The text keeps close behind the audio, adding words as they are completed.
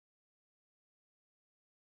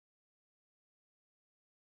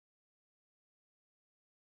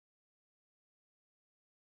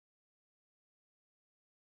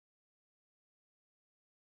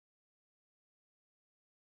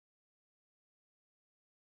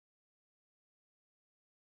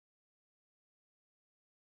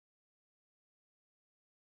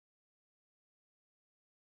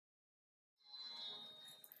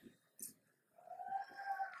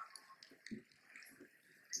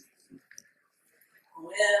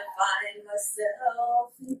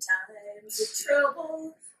myself in times of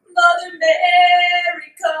trouble, Mother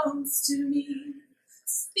Mary comes to me,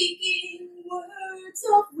 speaking words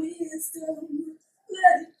of wisdom,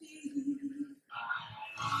 let it be.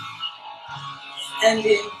 And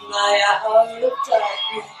in my hour of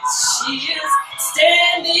darkness, she is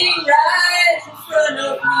standing right in front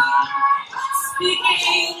of me,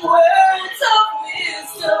 speaking words of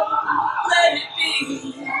wisdom, let it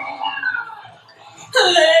be.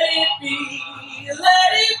 Let it be,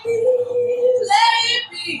 let it be, let it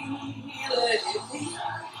be, let it be.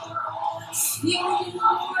 Speaking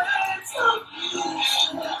words of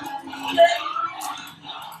wisdom, let it be.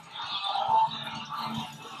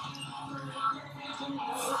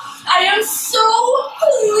 I am so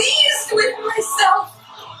pleased with myself.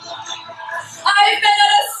 I've been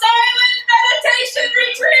at a silent meditation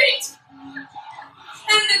retreat,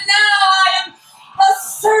 and now I am a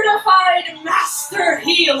certified master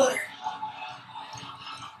healer.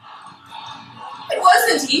 It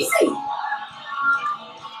wasn't easy.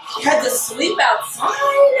 I had to sleep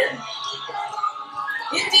outside, and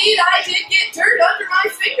indeed I did get dirt under my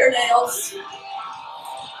fingernails.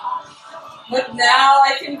 But now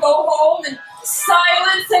I can go home and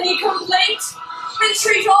silence any complaint and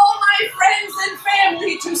treat all my friends and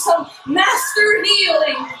family to some master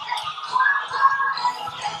healing.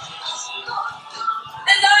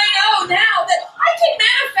 And I know now that I can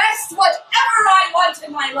manifest whatever I want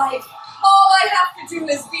in my life. All I have to do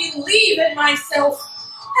is believe in myself,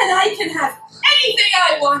 and I can have anything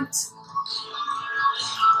I want.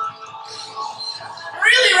 I'm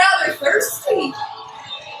really rather thirsty.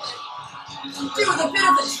 Do with a bit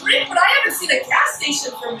of a drink, but I haven't seen a gas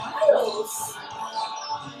station for miles.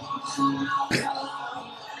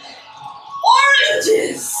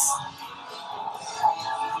 Oranges!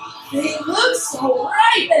 They look so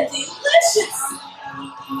ripe and delicious.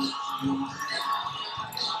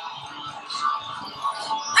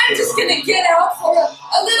 I'm just gonna get out for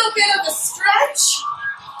a little bit of a stretch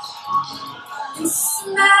and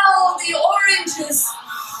smell the oranges.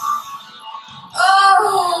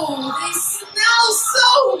 Oh, they smell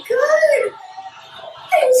so good.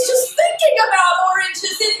 I was just thinking about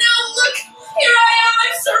oranges, and now look, here I am,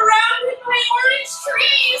 I'm surrounded by orange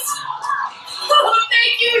trees. Oh,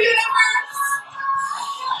 thank you, universe.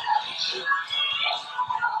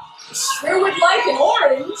 I sure would like an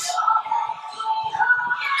orange.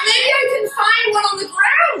 Maybe I can find one on the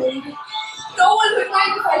ground. No one would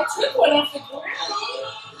mind if I took one off the ground.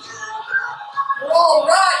 They're all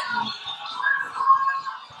rotten.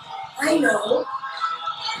 I know.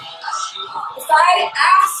 If I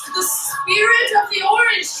ask the spirit of the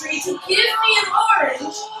orange tree to give me an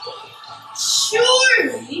orange,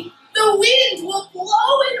 surely the wind will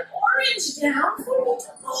blow an orange down for me to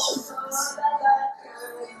eat.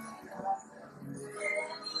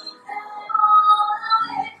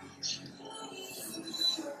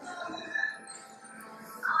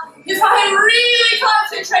 If I really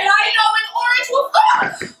concentrate, I know an orange will fall.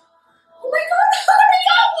 Oh my God, I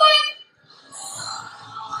got one!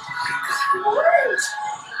 I got an orange.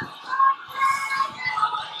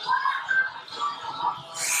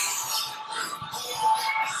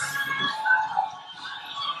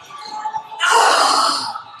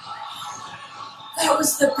 That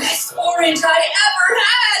was the best orange I ever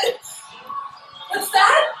had. What's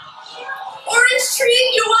that? Orange tree,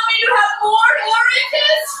 you want me to have more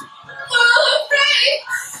oranges? Well, okay.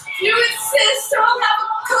 If you insist, I'll have a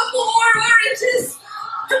couple more oranges.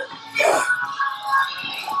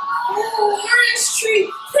 Oh, orange tree.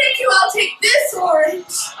 Thank you, I'll take this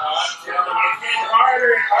orange. I'm telling you, it's getting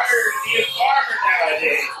harder and harder to be a farmer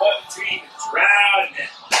nowadays. What between the drought and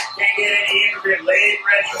can't get any immigrant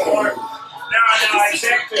labor anymore. No, I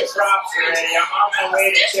checked the crops already. I'm on my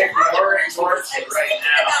way to check the orange orchard right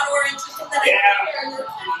now.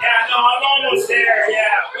 Yeah, no, I'm almost there,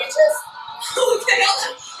 yeah. Oranges? Okay,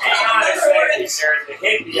 hang on a second, there's a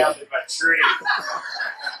hippie up in my tree.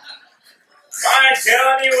 I'm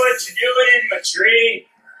telling you what you're doing in my tree.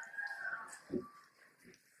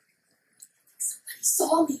 Somebody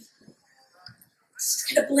saw me. Just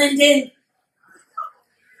trying to blend in.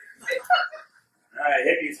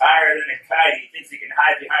 Hippie's higher than a kite. He thinks he can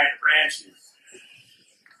hide behind the branches.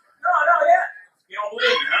 No, yeah. You don't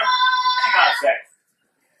believe me, huh? Hang on a second.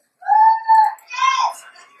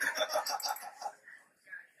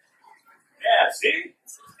 Yeah, see?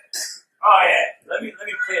 Oh, yeah. Let me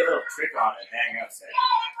play a little trick on it. Hang on a second.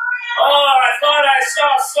 Oh, I thought I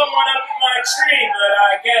saw someone up in my tree, but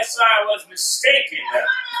I guess I was mistaken.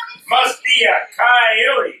 Must be a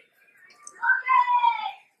coyote.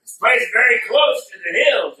 place is very close to the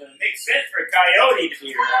hills, and it makes sense for a coyote to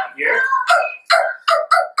be around here.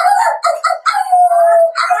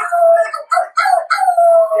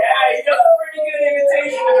 Yeah, he does a pretty good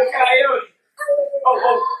imitation of a coyote.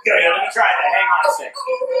 Yeah, let me try that. Hang on a second.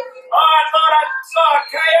 Oh, I thought I saw a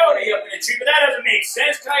coyote up in a tree, but that doesn't make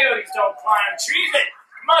sense. Coyotes don't climb trees. It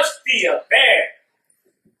must be a bear.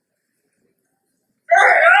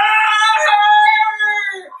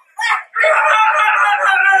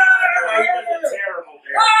 Terrible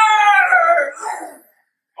bear.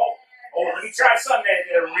 Let me try something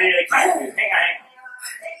that really can't do. Hang on.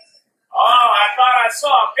 Oh, I thought I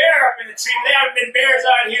saw a bear up in the tree. There haven't been bears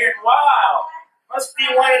out here in a while. Must be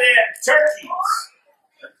one of them turkeys.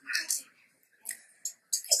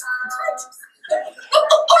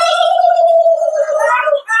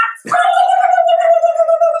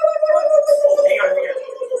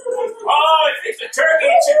 Oh, if it's a turkey,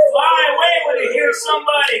 it should fly away when it hears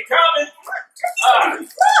somebody coming.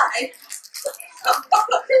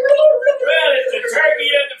 Well, if the turkey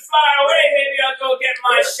doesn't fly away, maybe I'll go get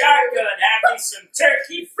my shotgun and have me some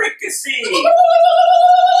turkey fricassee.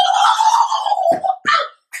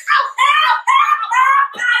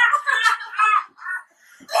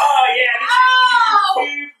 Oh, yeah, this is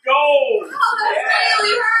YouTube gold. That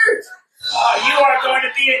really hurt. You are going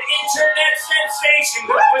to be an internet sensation.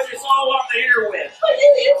 We'll put this all on the interweb. But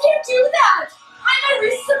you can't do that. I'm a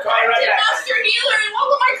recent master healer, and all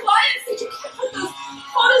of my clients said you can't put those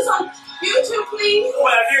photos on YouTube, please.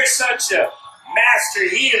 Well, if you're such a master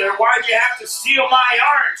healer, why'd you have to steal my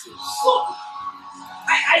oranges? Well,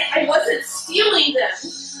 I wasn't stealing them.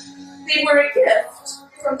 They were a gift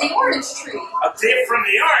from the orange tree. A gift from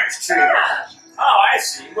the orange tree? Yeah. Oh, I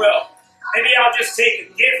see. Well, maybe I'll just take a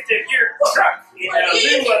gift of your truck in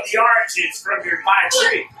lieu of the oranges from my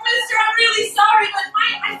tree. Mister, I'm really sorry, but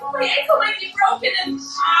I thought my ankle might be broken and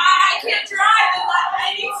I can't drive and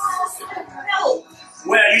I need some help.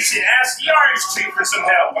 Well, you should ask the orange tree for some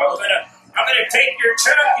help. I'm gonna take your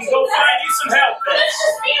truck and go find you some help then. Let's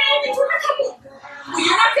just be in the truck. Well,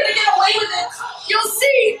 you're not gonna get away with it. You'll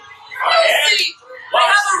see. You'll see. I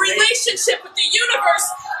have a relationship with the universe,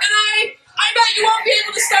 and I bet you won't be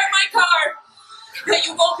able to start my car. That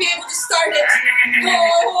you won't be able to start it.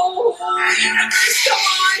 Oh, universe,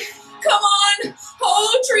 come on. Oh,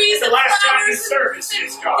 trees and flowers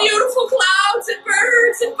and beautiful clouds and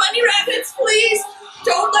birds and bunny rabbits, please.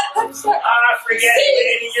 Don't let them start. Forget it,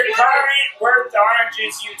 lady. Your car ain't worth the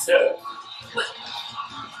oranges you took.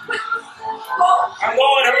 I'm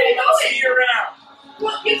going home. I'll see you around.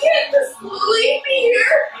 Well, you can't just leave me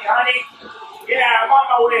here. Hey, honey. Yeah, I'm on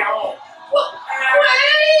my way home. Wait!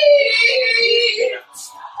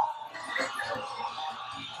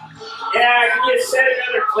 Yeah, can you set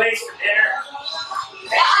another place for dinner?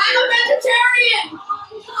 I'm a vegetarian.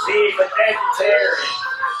 See, but vegetarian.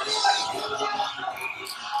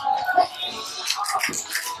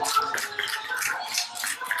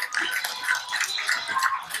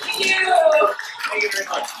 Thank you. Thank you very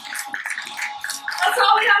much.